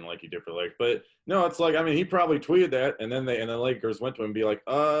fine and like he did for Lakers. But no, it's like, I mean, he probably tweeted that, and then the Lakers went to him and be like,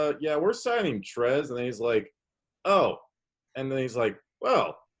 yeah, we're signing Trez, and then he's like, oh, and then he's like,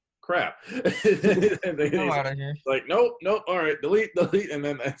 well, crap. And then Come out of here. Like, nope, all right, delete, and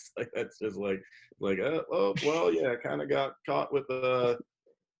then that's just like, oh, well, yeah, kind of got caught with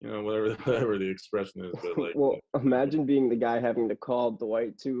whatever the expression is. But like, Well, imagine being the guy having to call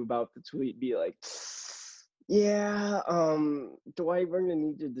Dwight too about the tweet. Be like, yeah, Dwight, we're gonna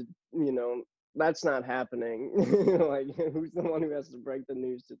need you to, that's not happening. Like, who's the one who has to break the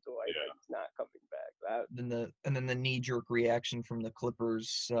news to Dwight that he's not coming back? Then the knee-jerk reaction from the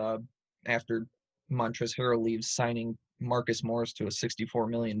Clippers after Montrezl Harrell leaves, signing Marcus Morris to a $64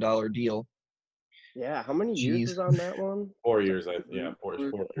 million deal. Yeah, how many years is on that one? 4 years. 4 years.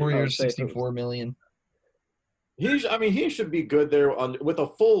 4 years, say if it was- $64 million. He should be good there with a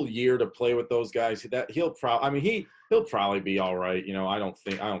full year to play with those guys. He'll probably be all right. I don't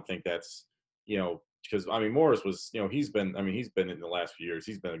think that's because Morris was he's been in the last few years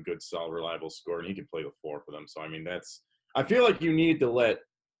he's been a good, solid, reliable scorer, and he can play the floor for them. So I feel like you need to let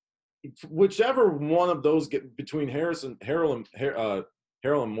whichever one of those get between Harrell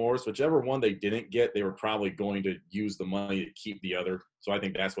and Morris, whichever one they didn't get, they were probably going to use the money to keep the other. So I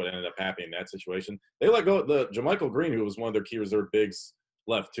think that's what ended up happening in that situation. They let go the JaMychal Green, who was one of their key reserve bigs,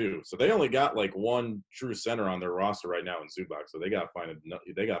 left too. So they only got like one true center on their roster right now in Zubac. So they got to find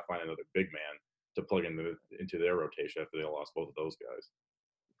another big man to plug into their rotation after they lost both of those guys.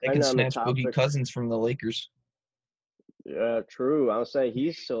 They can snatch Boogie Cousins from the Lakers. Yeah, true. I'll say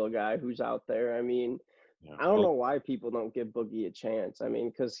he's still a guy who's out there. I don't know why people don't give Boogie a chance.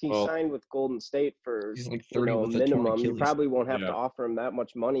 Because he signed with Golden State for he's like 30 with minimum. You Achilles. probably won't have to offer him that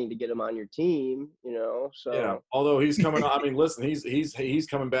much money to get him on your team. So yeah. Although he's coming, listen, he's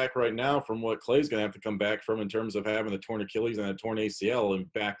coming back right now from what Clay's going to have to come back from in terms of having the torn Achilles and a torn ACL in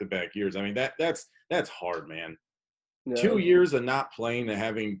back-to-back years. That's hard, man. Yeah. 2 years of not playing and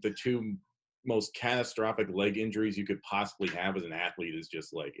having the two most catastrophic leg injuries you could possibly have as an athlete is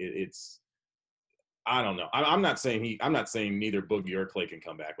just like it's. I don't know. I'm not saying neither Boogie or Clay can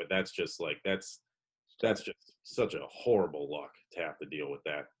come back, but that's just such a horrible luck to have to deal with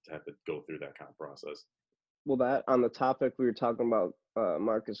that, to have to go through that kind of process. Well, that on the topic we were talking about,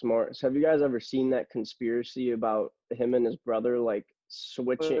 Marcus Morris. Have you guys ever seen that conspiracy about him and his brother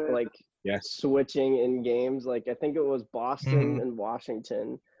switching, switching in games? I think it was Boston and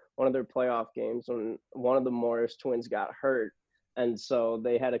Washington, one of their playoff games, when one of the Morris twins got hurt. And so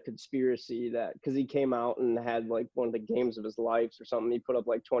they had a conspiracy that because he came out and had one of the games of his life or something, he put up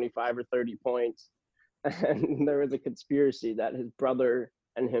 25 or 30 points. And there was a conspiracy that his brother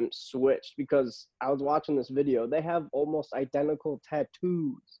and him switched because I was watching this video. They have almost identical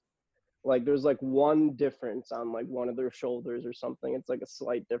tattoos. There's one difference on one of their shoulders or something. It's a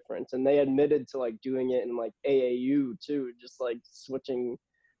slight difference. And they admitted to doing it in AAU too, just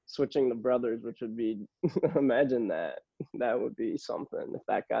switching the brothers, which would be, imagine that would be something if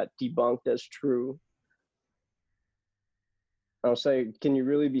that got debunked as true. I'll say, can you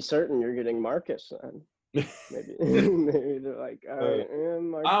really be certain you're getting Marcus then? Maybe they're all right,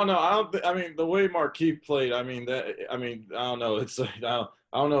 Marcus. I don't know. The way Markieff played, I don't know. It's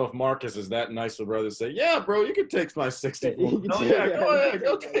I don't know if Marcus is that nice of a brother to say, yeah, bro, you can take my 64. Go ahead,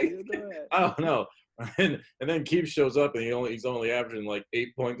 go take it. I don't know. And then Keith shows up and he's only averaging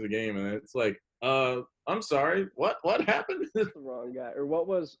 8 points a game, and it's I'm sorry, what happened? The wrong guy. Or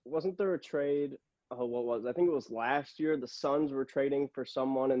wasn't there a trade? Oh, what was? I think it was last year. The Suns were trading for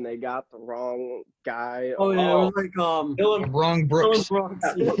someone and they got the wrong guy. Oh yeah, it was wrong Brooks. Dylan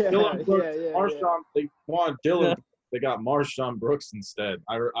Brooks. Yeah. Marshawn, they wanted Dylan. Yeah. They got Marshawn Brooks instead.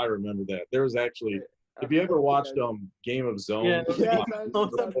 I remember that. There was actually. If you ever watched Game of Zone, they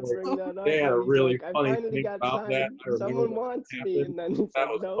had a really funny thing about that. Someone wants me, and then that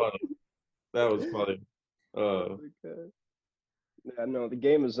was funny. That was funny. Yeah, no, the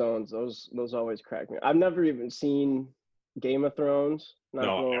Game of Zones, those always crack me. I've never even seen Game of Thrones.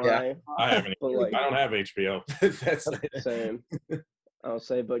 I haven't. I don't have HBO. That's same. I'll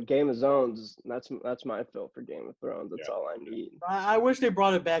say, but Game of Zones, that's my fill for Game of Thrones. That's all I need. I wish they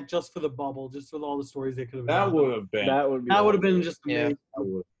brought it back just for the bubble, just with all the stories they could have. That would have been. That would have been just amazing. That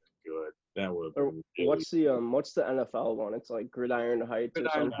would have been good. That would have been. Really what's the NFL one? It's Gridiron Heights or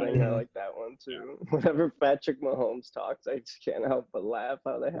something. I like that one too. Yeah. Whenever Patrick Mahomes talks, I just can't help but laugh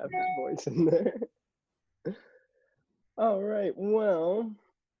how they have his voice in there. All right. Well,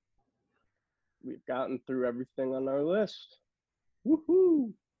 we've gotten through everything on our list.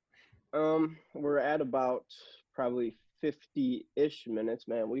 Woohoo! We're at about probably 50-ish minutes,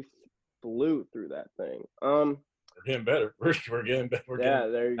 man. We flew through that thing. We're getting better. We're getting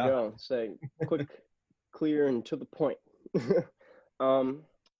better. There you go. Say quick, clear, and to the point.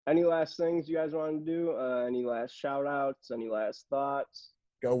 Any last things you guys want to do? Any last shout outs? Any last thoughts?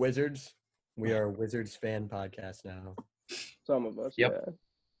 Go Wizards. We are a Wizards fan podcast now. Some of us, yep. Yeah.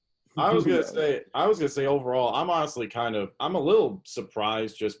 I was gonna say overall, I'm honestly I'm a little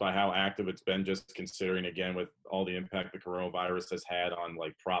surprised just by how active it's been, just considering again with all the impact the coronavirus has had on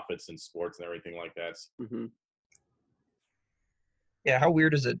like profits in sports and everything like that. Mm-hmm. Yeah, how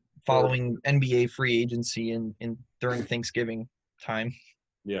weird is it following NBA free agency in during Thanksgiving time?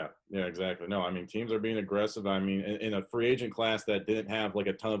 Yeah, exactly. No, I mean teams are being aggressive. I mean, in a free agent class that didn't have like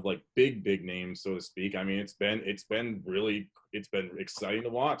a ton of like big names, so to speak. I mean, it's been exciting to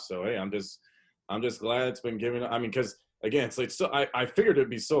watch. So hey, I'm just glad it's been given. I mean, because again, it's like so I figured it'd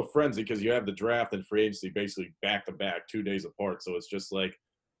be so frenzy because you have the draft and free agency basically back to back 2 days apart. So it's just like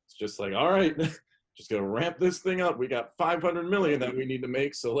all right. Just gonna ramp this thing up. We got 500 million that we need to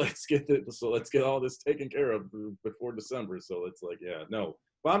make, so let's get all this taken care of before December. So it's like, yeah, no.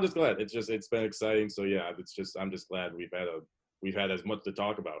 But I'm just glad. It's been exciting. So yeah, I'm just glad we've had as much to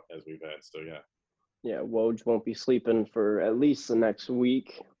talk about as we've had. So yeah. Yeah, Woj won't be sleeping for at least the next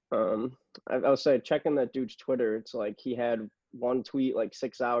week. I'll say checking that dude's Twitter. It's like he had one tweet like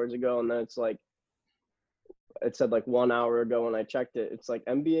 6 hours ago, and then it's like it said like 1 hour ago when I checked it. It's like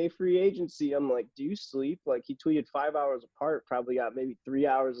NBA free agency. I'm like, do you sleep? Like he tweeted 5 hours apart, probably got maybe 3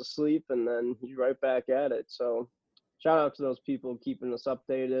 hours of sleep, and then he's right back at it. So shout out to those people keeping us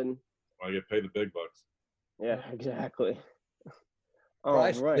updated. I get paid the big bucks. Yeah, exactly.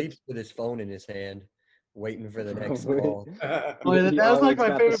 Bryce sleeps with his phone in his hand, waiting for the next call. Oh yeah, that was like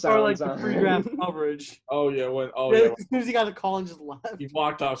my favorite part, like the pre-draft coverage. Oh yeah, as soon as he got the call and just left. He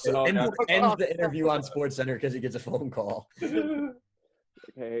walked off. Ends the interview on SportsCenter because he gets a phone call.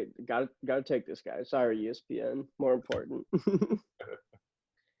 Okay, gotta take this guy. Sorry, ESPN. More important.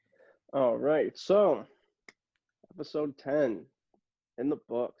 All right, so episode 10 in the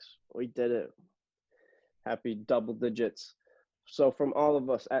books. We did it. Happy double digits. So from all of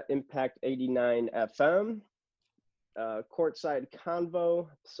us at Impact 89 FM, Courtside Convo,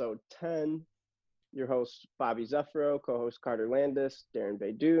 episode 10. Your host, Bobby Zeffiro, co-host Carter Landis, Darren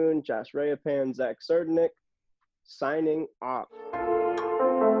Baydoun, Josh Rayapan, Zach Serdenik, signing off.